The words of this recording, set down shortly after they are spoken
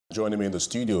Joining me in the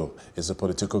studio is a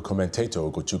political commentator,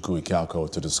 Ugochukwu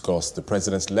Ikalko, to discuss the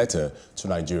president's letter to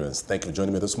Nigerians. Thank you for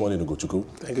joining me this morning, Ugochukwu.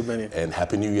 Thank you, Benny. And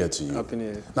Happy New Year to you. Happy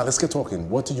New Year. Now, let's get talking.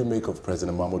 What do you make of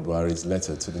President Muhammadu Buhari's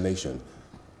letter to the nation?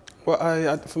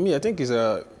 Well, for me, I think it's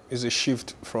a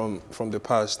shift from the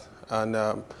past. And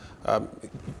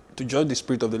to judge the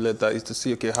spirit of the letter is to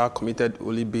see, okay, how committed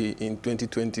will he be in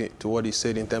 2020 to what he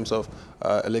said in terms of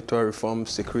electoral reform,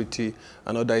 security,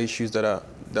 and other issues that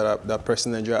are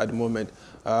pressing Nigeria at the moment.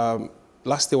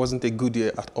 Last year wasn't a good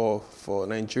year at all for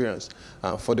Nigerians,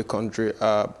 for the country.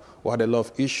 We had a lot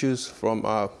of issues from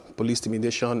police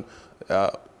intimidation,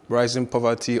 rising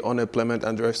poverty, unemployment,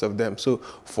 and the rest of them. So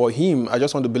for him, I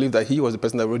just want to believe that he was the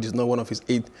person that wrote this, not one of his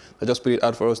 8. I just put it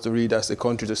out for us to read as a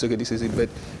country to say, okay, this is it. But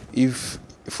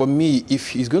for me, if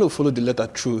he's going to follow the letter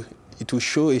through, it will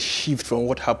show a shift from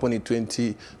what happened in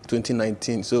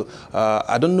 2019. So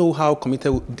I don't know how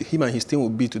committed him and his team will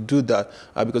be to do that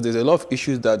because there's a lot of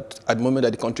issues that at the moment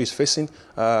that the country is facing.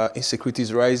 Insecurity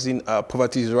is rising,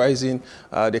 poverty is rising,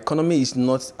 the economy is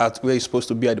not at where it's supposed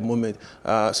to be at the moment.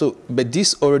 But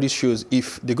this already shows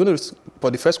if they're going to, for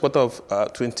the first quarter of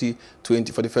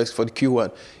 2020, for the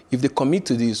Q1, if they commit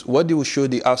to this, what they will show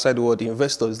the outside world, the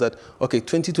investors, that okay,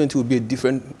 2020 will be a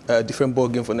different ball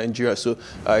game for Nigeria. So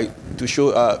to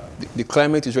show the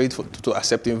climate is ready to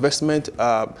accept investment,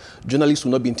 journalists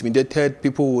will not be intimidated,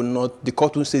 people will not, the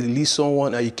court will say release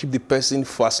someone and you keep the person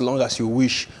for as long as you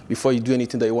wish before you do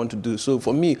anything that you want to do. So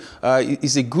for me,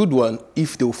 it's a good one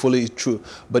if they will follow it through.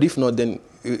 But if not, then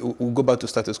we'll go back to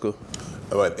status quo.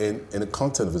 All right. In the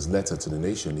content of his letter to the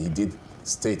nation, he did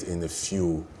state in a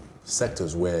few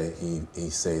sectors where he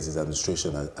says his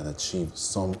administration had achieved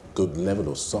some good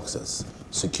level of success.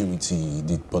 Security, he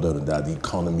did put on that, the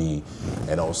economy,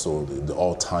 and also the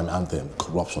all-time anthem,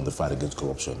 corruption, the fight against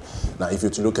corruption. Now, if you're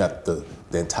to look at the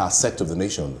entire sector of the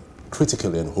nation,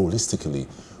 critically and holistically,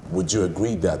 would you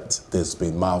agree that there's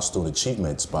been milestone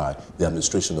achievements by the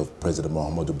administration of President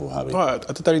Muhammadu Buhari? I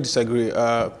totally disagree.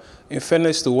 In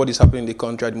fairness to what is happening in the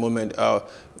country at the moment,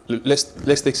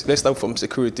 let's start from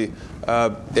security.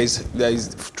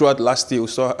 Throughout last year, we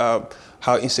saw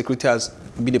how insecurity has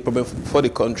been a problem for the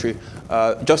country.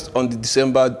 Just on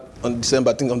December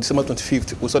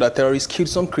 25th, we saw that terrorists killed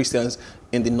some Christians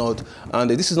in the north. And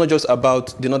this is not just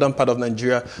about the northern part of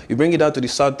Nigeria. You bring it out to the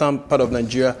southern part of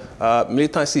Nigeria,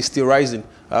 militancy is still rising.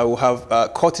 We have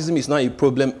cultism is now a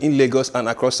problem in Lagos and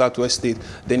across Southwest State.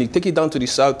 Then you take it down to the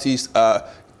southeast,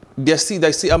 there's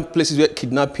still places where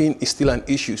kidnapping is still an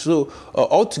issue. So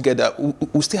altogether,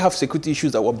 we still have security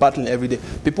issues that we're battling every day.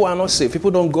 People are not safe.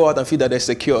 People don't go out and feel that they're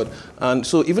secured. And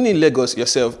so even in Lagos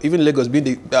yourself, even Lagos being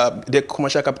the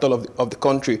commercial capital of the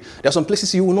country, there are some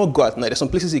places you will not go at night. There are some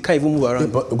places you can't even move around. Yeah,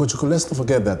 but let's not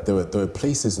forget that there were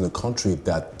places in the country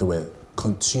that there were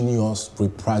continuous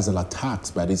reprisal attacks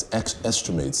by these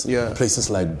extremists. Yeah. Places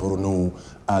like Borno,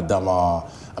 Adama.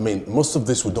 I mean, most of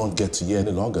this we don't get to hear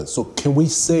any longer. So can we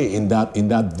say in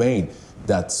that vein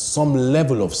that some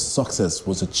level of success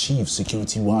was achieved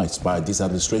security-wise by this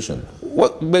administration?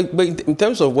 But in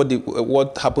terms of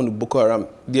what happened to Boko Haram,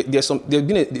 there's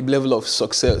been a level of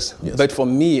success. Yes. But for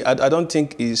me, I don't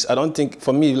think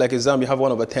for me, like exam, you have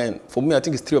 1/10. For me, I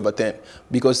think it's 3/10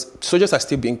 because soldiers are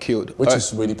still being killed. Which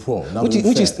is really poor.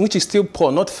 Which is still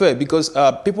poor, not fair, because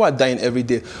people are dying every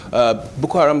day.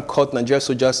 Boko Haram caught Nigerian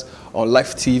soldiers on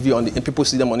live TV, and people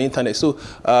see them on the internet. So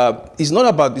it's not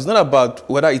about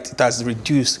whether it has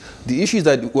reduced. The issue is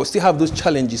that we still have those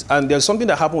challenges, and there's something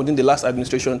that happened within the last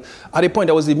administration. At a point,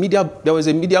 there was a media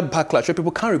backlash where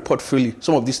people can't report freely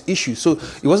some of these issues. So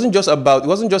it wasn't just about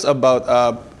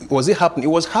was it happening?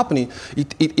 It was happening.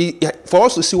 For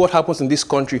us to see what happens in this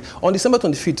country on December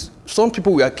 25th, some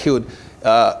people were killed.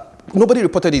 Nobody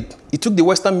reported it. It took the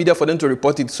Western media for them to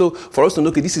report it. So for us to know,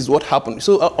 okay, this is what happened.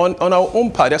 So on our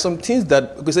own part, there are some things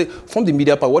that we can say from the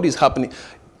media part, what is happening?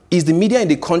 Is the media in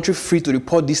the country free to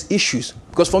report these issues?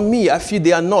 Because for me, I feel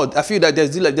they are not. I feel that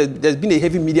there's been a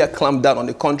heavy media clampdown on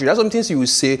the country. There's some things you will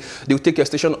say, they will take your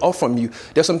station off from you.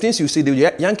 There's some things you say, they will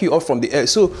yank you off from the air.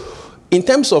 So in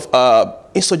terms of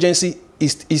insurgency,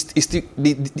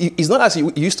 it's not as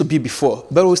it used to be before,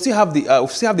 but we still have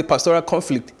the pastoral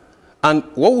conflict. And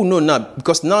what we know now,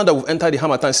 because now that we've entered the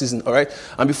Harmattan season, all right,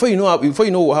 and before you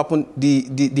know what happened,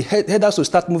 the headers will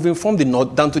start moving from the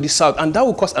north down to the south, and that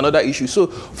will cause another issue. So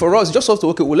for us, just have to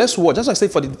okay, well, let's watch. That's what I say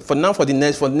for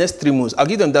the next 3 months. I'll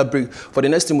give them that break for the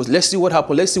next 3 months. Let's see what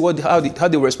happens. Let's see how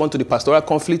they respond to the pastoral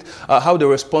conflict, how they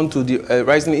respond to the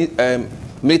rising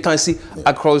militancy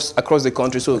across the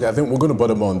country. So okay, I think we're going to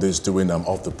bottom on this doing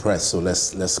off the press. So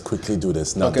let's quickly do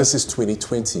this. Now, okay. This is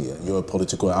 2020. You're a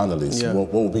political analyst. Yeah.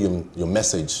 What will be your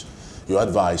message, your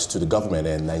advice to the government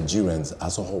and Nigerians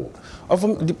as a whole?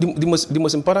 The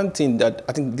most important thing that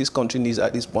I think this country needs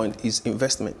at this point is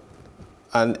investment.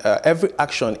 And every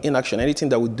action, inaction, anything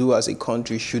that we do as a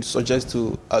country should suggest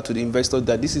to the investors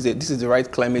that this is the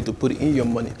right climate to put in your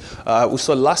money. We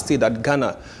saw last year that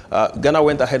Ghana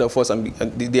went ahead of us, and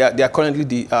they are currently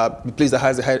the place that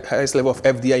has the highest level of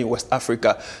FDI in West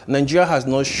Africa. Nigeria has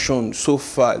not shown so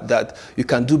far that you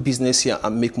can do business here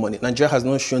and make money. Nigeria has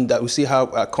not shown that. We see how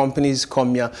companies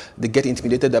come here, they get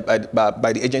intimidated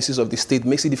by the agencies of the state,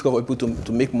 makes it difficult for people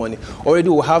to make money. Already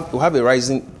we have a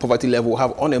rising poverty level, we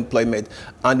have unemployment.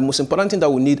 And the most important thing that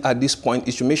we need at this point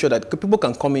is to make sure that people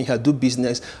can come in here, do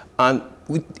business, and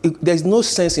there's no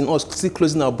sense in us still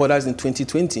closing our borders in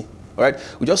 2020. Right?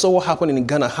 We just saw what happened in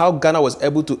Ghana, how Ghana was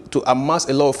able to amass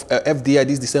a lot of FDI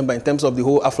this December in terms of the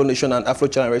whole Afro Nation and Afro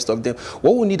China and the rest of them.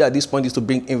 What we need at this point is to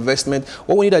bring investment.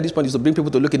 What we need at this point is to bring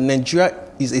people to look at Nigeria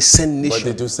is a sane nation.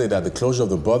 But they do say that the closure of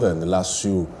the border in the last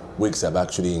few weeks have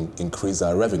actually increased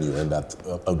our revenue, and that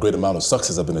a great amount of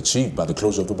success have been achieved by the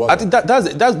closure of the border. I think that's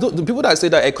the people that say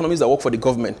that economists that work for the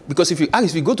government. Because if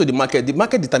you go to the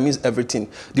market determines everything.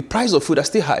 The price of food are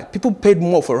still high. People paid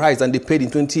more for rice than they paid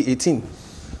in 2018.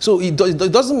 So it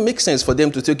doesn't make sense for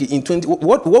them to take it in 20.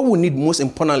 What we need most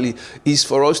importantly is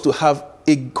for us to have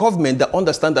a government that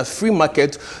understands that free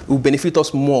market will benefit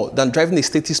us more than driving a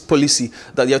statist policy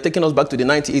that they are taking us back to the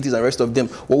 1980s and the rest of them.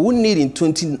 What we need in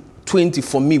 2020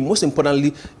 for me, most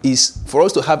importantly, is for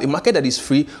us to have a market that is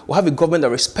free. We'll have a government that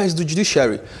respects the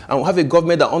judiciary, and we'll have a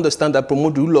government that understands, that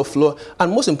promotes the rule of law,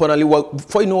 and most importantly,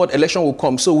 before you know what, election will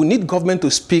come. So we need government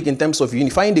to speak in terms of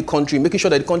unifying the country, making sure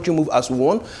that the country moves as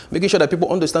one, making sure that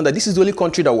people understand that this is the only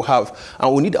country that we have,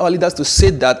 and we need our leaders to say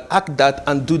that, act that,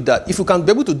 and do that. If we can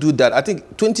be able to do that, I think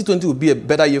 2020 will be a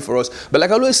better year for us. But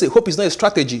like I always say, hope is not a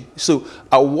strategy. So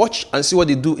I'll watch and see what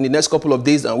they do in the next couple of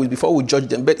days and weeks before we judge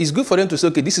them. But it's good for them to say,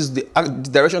 okay, this is the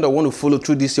direction that I want to follow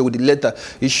through this year with the letter.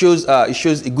 It shows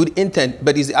a good intent,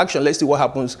 but it's the action. Let's see what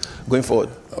happens going forward.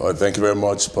 All right, thank you very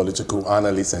much, political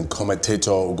analyst and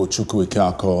commentator Ugochukwu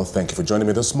Ikeako. Thank you for joining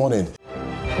me this morning.